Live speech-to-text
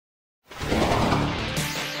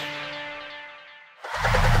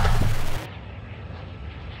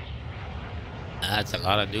That's a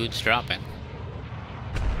lot of dudes dropping.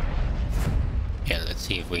 Yeah, let's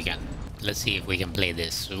see if we can play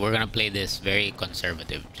this. We're gonna play this very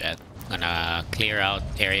conservative, chat. Gonna clear out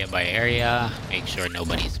area by area, make sure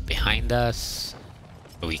nobody's behind us,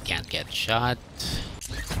 so we can't get shot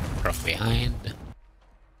from behind.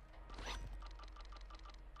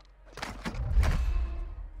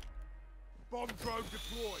 Bomb drone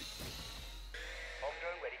deployed. Bomb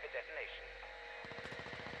drone ready for detonation.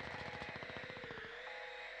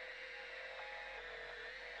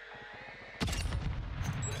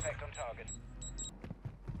 Good effect on target.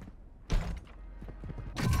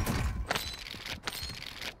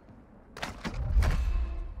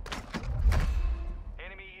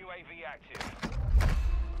 Enemy UAV active.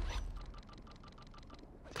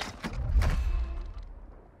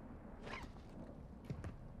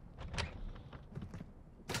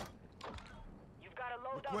 You've got a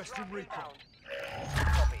loadout Requesting drop recon. inbound.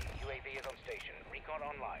 Copy. UAV is on station. Recon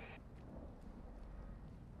online.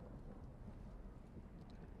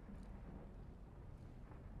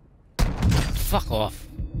 Fuck off.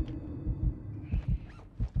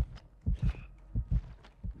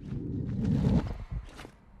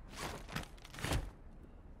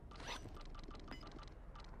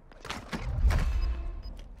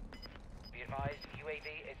 Be advised, UAV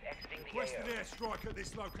is exiting the Requesting AO. airstrike at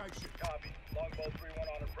this location. Copy. Longbow 3-1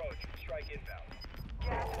 on approach. Strike inbound.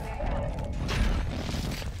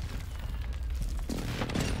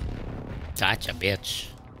 Gotcha, bitch.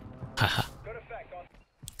 Haha. Good effect on.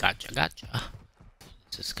 Gotcha, gotcha.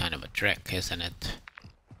 This is kind of a trick, isn't it?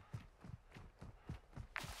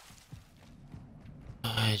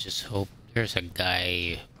 I just hope there's a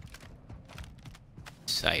guy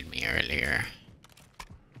beside me earlier.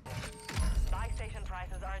 Buy station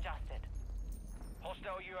prices are adjusted.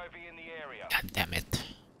 Hostile UAV in the area. God damn it.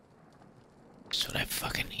 That's what I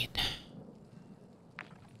fucking need.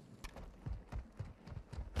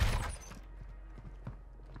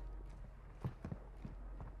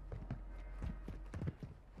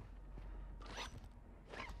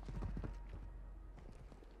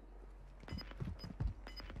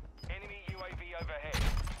 Enemy UAV overhead.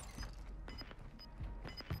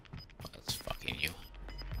 That's fucking you.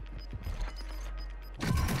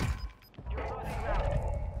 You're losing ground.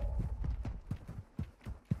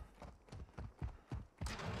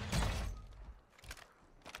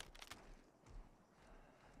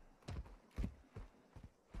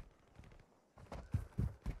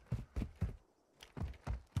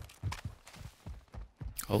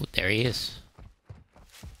 Oh, there he is.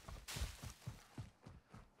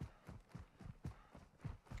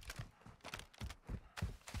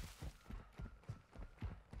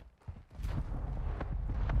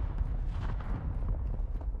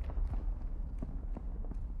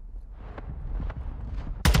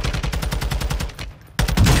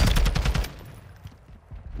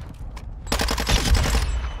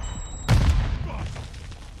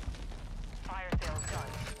 Fire sales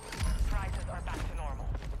done. Prices are back to normal.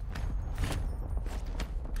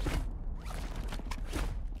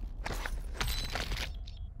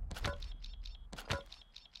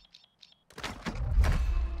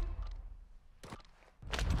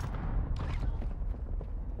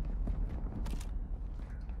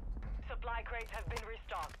 Supply crates have been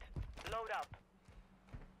restocked. Load up.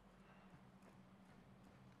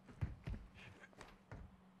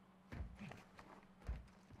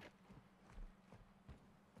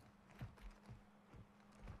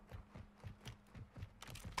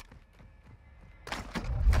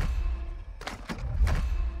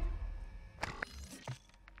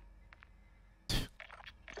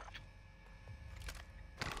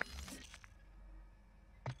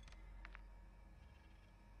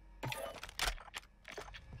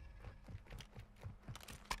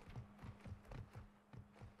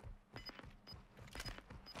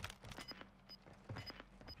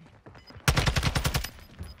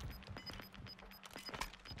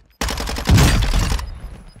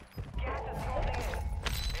 Gas is closing in.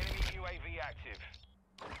 Enemy UAV active.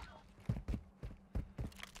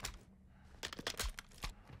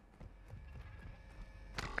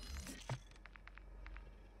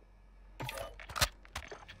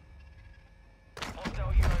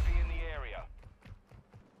 Hostile UAV in the area.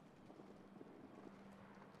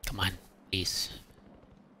 Come on, please.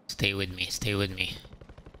 Stay with me, stay with me.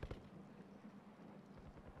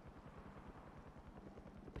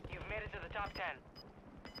 You've made it to the top 10.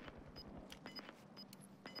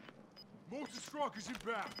 Mortar strikers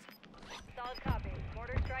inbound. Solid copy.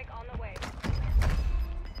 Mortar strike on the way.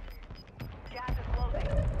 Gas is closing.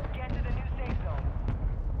 Get to the new safe zone.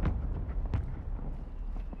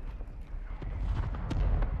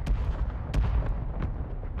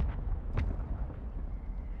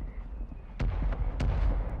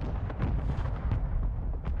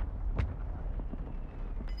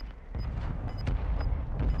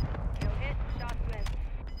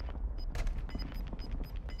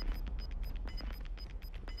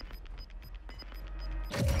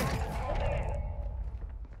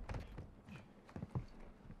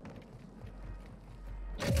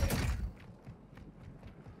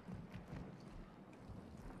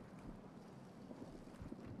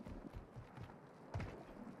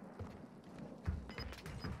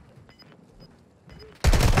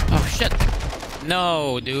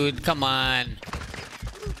 No, dude, come on.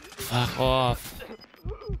 Fuck off.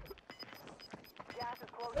 Gas is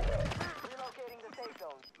closing in. Relocating the safe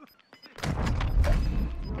zone.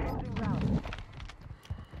 Losing round.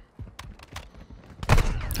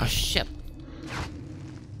 Oh shit.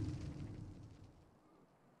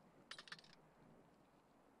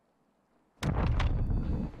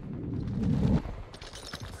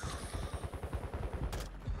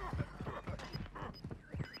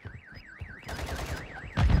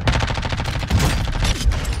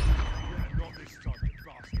 Not this time, you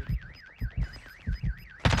bastard.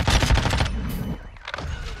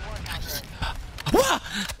 Wah!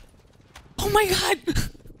 Oh my god!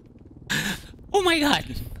 Oh my god!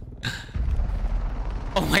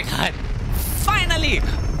 Oh my god! Finally!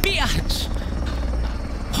 Biatch!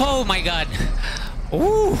 Oh my god!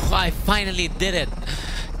 Ooh! I finally did it!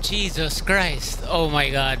 Jesus Christ! Oh my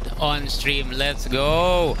god! On stream, let's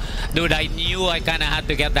go! Dude, I knew I kinda had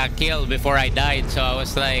to get that kill before I died, so I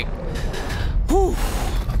was like... Whew!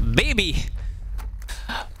 Baby!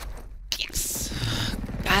 Yes!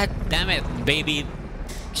 God damn it, baby!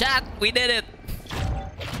 Chat, we did it!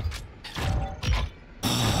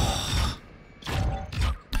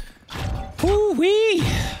 Woo-wee!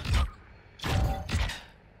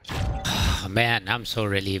 Man, I'm so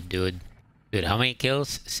relieved, dude. Dude, how many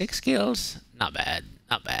kills? 6 kills? Not bad.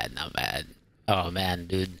 Not bad, not bad. Oh man,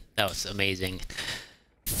 dude. That was amazing.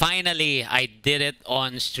 Finally, I did it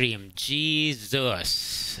on stream.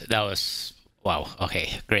 Jesus. That was... Wow.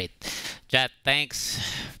 Okay, great. Chat, thanks.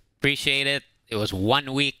 Appreciate it. It was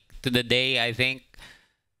 1 week to the day, I think.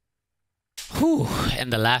 Whew.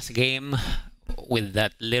 And the last game with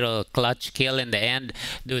that little clutch kill in the end.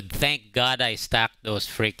 Dude, thank God I stacked those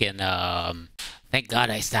freaking... Thank God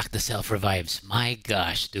I stacked the self-revives. My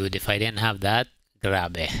gosh, dude. If I didn't have that,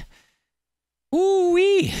 grabe.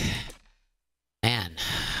 Ooh-wee! Man.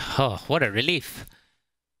 Oh, what a relief.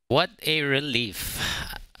 What a relief.